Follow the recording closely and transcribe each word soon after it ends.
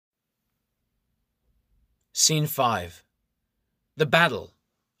Scene 5. The Battle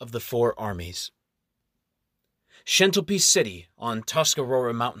of the Four Armies. Shentalpi City on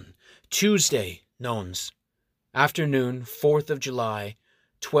Tuscarora Mountain, Tuesday, Nones. Afternoon, 4th of July,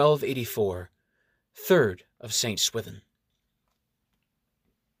 1284, 3rd of St. Swithin.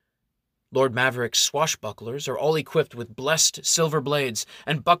 Lord Maverick's swashbucklers are all equipped with blessed silver blades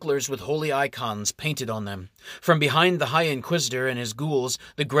and bucklers with holy icons painted on them. From behind the High Inquisitor and his ghouls,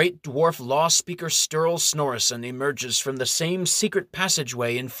 the great dwarf law speaker Sturl Snorrison emerges from the same secret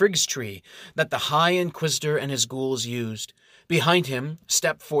passageway in Frigg's Tree that the High Inquisitor and his ghouls used. Behind him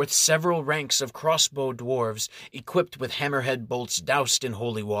step forth several ranks of crossbow dwarves equipped with hammerhead bolts doused in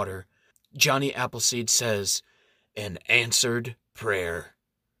holy water. Johnny Appleseed says, "An answered prayer."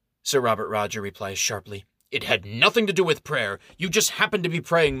 Sir Robert Roger replies sharply, "It had nothing to do with prayer. You just happened to be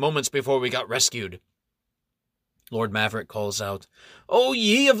praying moments before we got rescued." Lord Maverick calls out, "O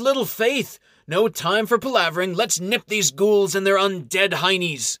ye of little faith! No time for palavering. Let's nip these ghouls and their undead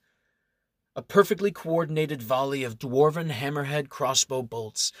heinies." A perfectly coordinated volley of dwarven hammerhead crossbow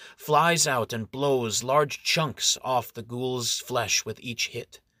bolts flies out and blows large chunks off the ghouls' flesh with each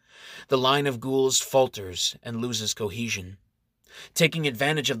hit. The line of ghouls falters and loses cohesion. Taking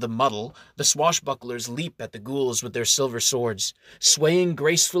advantage of the muddle, the swashbucklers leap at the ghouls with their silver swords. Swaying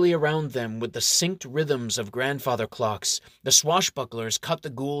gracefully around them with the synced rhythms of grandfather clocks, the swashbucklers cut the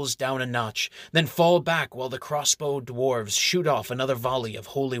ghouls down a notch, then fall back while the crossbow dwarves shoot off another volley of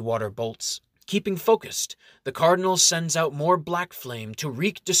holy water bolts. Keeping focused, the Cardinal sends out more black flame to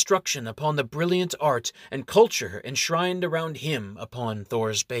wreak destruction upon the brilliant art and culture enshrined around him upon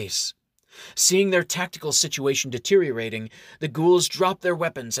Thor's base. Seeing their tactical situation deteriorating, the ghouls drop their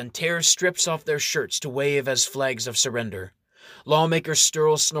weapons and tear strips off their shirts to wave as flags of surrender. Lawmaker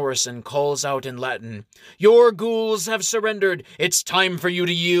Sturl Snorrison calls out in Latin, "Your ghouls have surrendered. It's time for you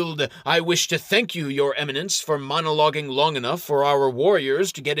to yield. I wish to thank you, Your Eminence, for monologuing long enough for our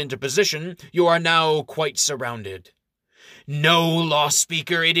warriors to get into position. You are now quite surrounded." "No, Law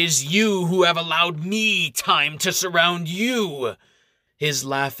Speaker, it is you who have allowed me time to surround you." His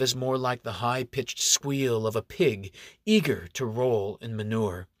laugh is more like the high-pitched squeal of a pig eager to roll in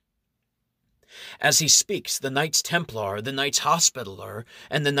manure. As he speaks, the Knights Templar, the Knights Hospitaller,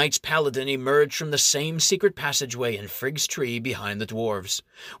 and the Knights Paladin emerge from the same secret passageway in Frigg's Tree behind the dwarves.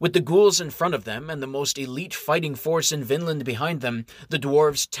 With the ghouls in front of them and the most elite fighting force in Vinland behind them, the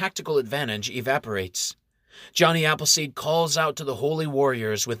dwarves' tactical advantage evaporates. Johnny Appleseed calls out to the holy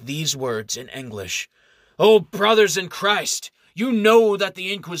warriors with these words in English, "O brothers in Christ! You know that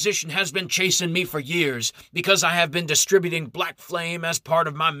the Inquisition has been chasing me for years because I have been distributing Black Flame as part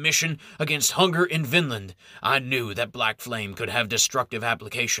of my mission against hunger in Vinland. I knew that Black Flame could have destructive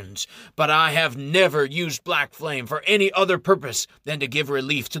applications, but I have never used Black Flame for any other purpose than to give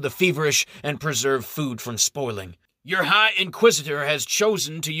relief to the feverish and preserve food from spoiling. Your High Inquisitor has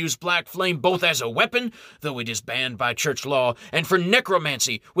chosen to use Black Flame both as a weapon, though it is banned by church law, and for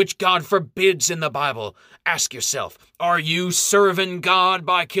necromancy, which God forbids in the Bible. Ask yourself, are you serving God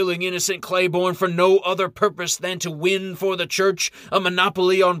by killing innocent Claiborne for no other purpose than to win for the church a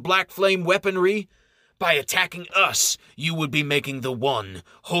monopoly on Black Flame weaponry? By attacking us, you would be making the one,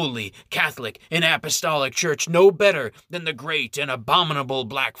 holy, Catholic, and Apostolic Church no better than the great and abominable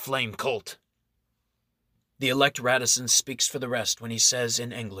Black Flame cult." The elect Radisson speaks for the rest when he says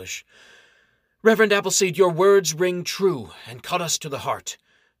in English, "Reverend Appleseed, your words ring true and cut us to the heart.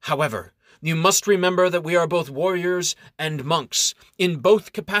 However, you must remember that we are both warriors and monks. In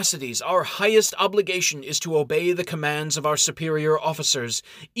both capacities, our highest obligation is to obey the commands of our superior officers,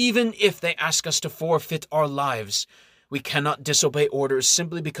 even if they ask us to forfeit our lives. We cannot disobey orders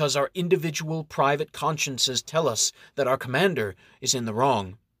simply because our individual private consciences tell us that our commander is in the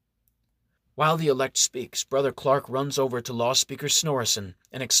wrong." While the elect speaks, Brother Clark runs over to Law Speaker Snorrison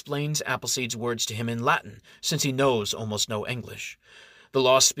and explains Appleseed's words to him in Latin, since he knows almost no English. The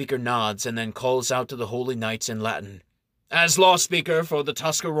Law Speaker nods and then calls out to the Holy Knights in Latin, "As Law Speaker for the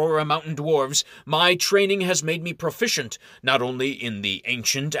Tuscarora Mountain Dwarves, my training has made me proficient not only in the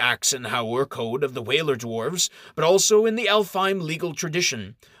ancient axe and howler code of the Whaler Dwarves, but also in the Alfheim legal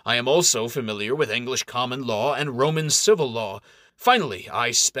tradition. I am also familiar with English common law and Roman civil law. Finally,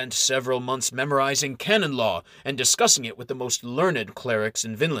 I spent several months memorizing canon law and discussing it with the most learned clerics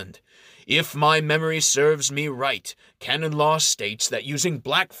in Vinland. If my memory serves me right, canon law states that using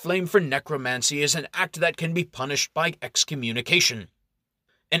Black Flame for necromancy is an act that can be punished by excommunication.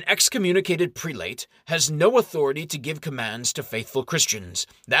 An excommunicated prelate has no authority to give commands to faithful Christians.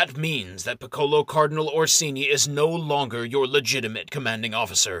 That means that Piccolo Cardinal Orsini is no longer your legitimate commanding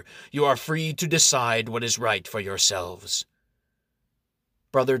officer. You are free to decide what is right for yourselves."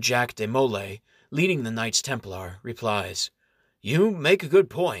 Brother Jack de Molay, leading the Knights Templar, replies, "You make a good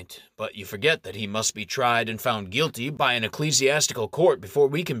point, but you forget that he must be tried and found guilty by an ecclesiastical court before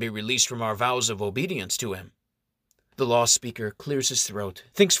we can be released from our vows of obedience to him." The law speaker clears his throat,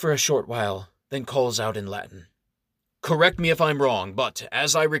 thinks for a short while, then calls out in Latin, "Correct me if I'm wrong, but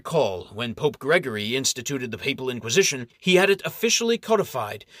as I recall, when Pope Gregory instituted the Papal Inquisition, he had it officially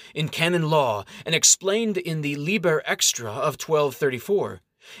codified in canon law and explained in the Liber Extra of 1234.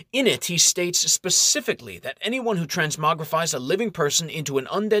 In it, he states specifically that anyone who transmogrifies a living person into an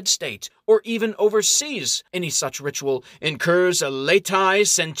undead state, or even oversees any such ritual, incurs a latae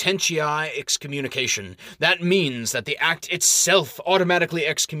sententiae excommunication. That means that the act itself automatically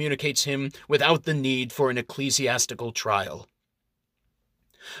excommunicates him without the need for an ecclesiastical trial.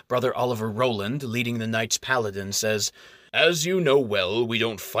 Brother Oliver Rowland, leading the Knights Paladin, says, "As you know well, we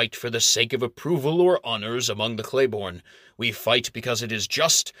don't fight for the sake of approval or honors among the Claiborne. We fight because it is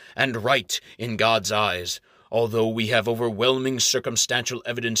just and right in God's eyes. Although we have overwhelming circumstantial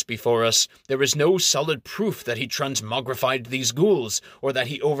evidence before us, there is no solid proof that he transmogrified these ghouls, or that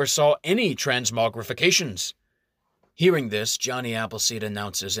he oversaw any transmogrifications." Hearing this, Johnny Appleseed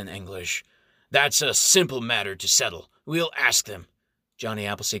announces in English, "That's a simple matter to settle. We'll ask them." Johnny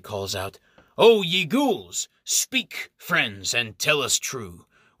Appleseed calls out, "O ye ghouls, speak, friends, and tell us true.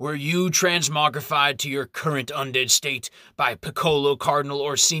 Were you transmogrified to your current undead state by Piccolo Cardinal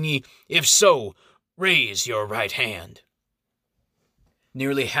Orsini? If so, raise your right hand."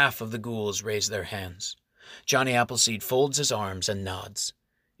 Nearly half of the ghouls raise their hands. Johnny Appleseed folds his arms and nods.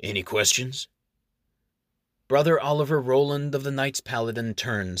 "Any questions?" Brother Oliver Rowland of the Knights Paladin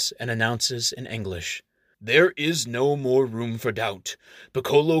turns and announces in English, "There is no more room for doubt.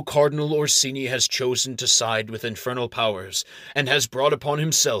 Piccolo Cardinal Orsini has chosen to side with infernal powers, and has brought upon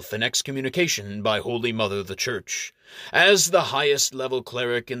himself an excommunication by Holy Mother the Church. As the highest level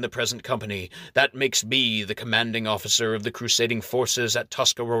cleric in the present company, that makes me the commanding officer of the crusading forces at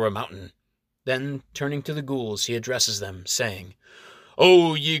Tuscarora Mountain." Then, turning to the ghouls, he addresses them, saying,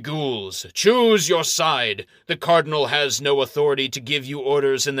 "O ye ghouls, choose your side. The Cardinal has no authority to give you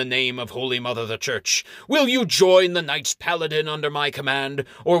orders in the name of Holy Mother the Church. Will you join the Knights Paladin under my command,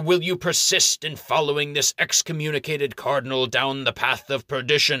 or will you persist in following this excommunicated Cardinal down the path of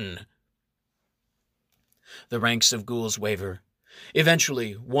perdition?" The ranks of ghouls waver.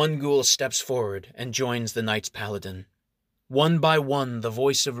 Eventually, one ghoul steps forward and joins the Knights Paladin. One by one, the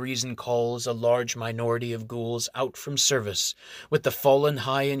voice of reason calls a large minority of ghouls out from service with the fallen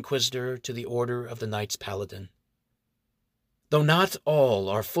High Inquisitor to the Order of the Knights Paladin. Though not all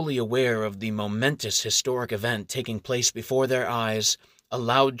are fully aware of the momentous historic event taking place before their eyes, a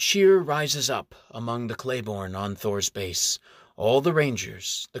loud cheer rises up among the Claiborne on Thor's base. All the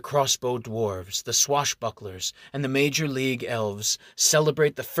rangers, the crossbow dwarves, the swashbucklers, and the Major League elves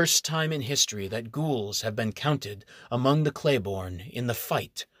celebrate the first time in history that ghouls have been counted among the Claiborne in the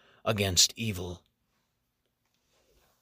fight against evil.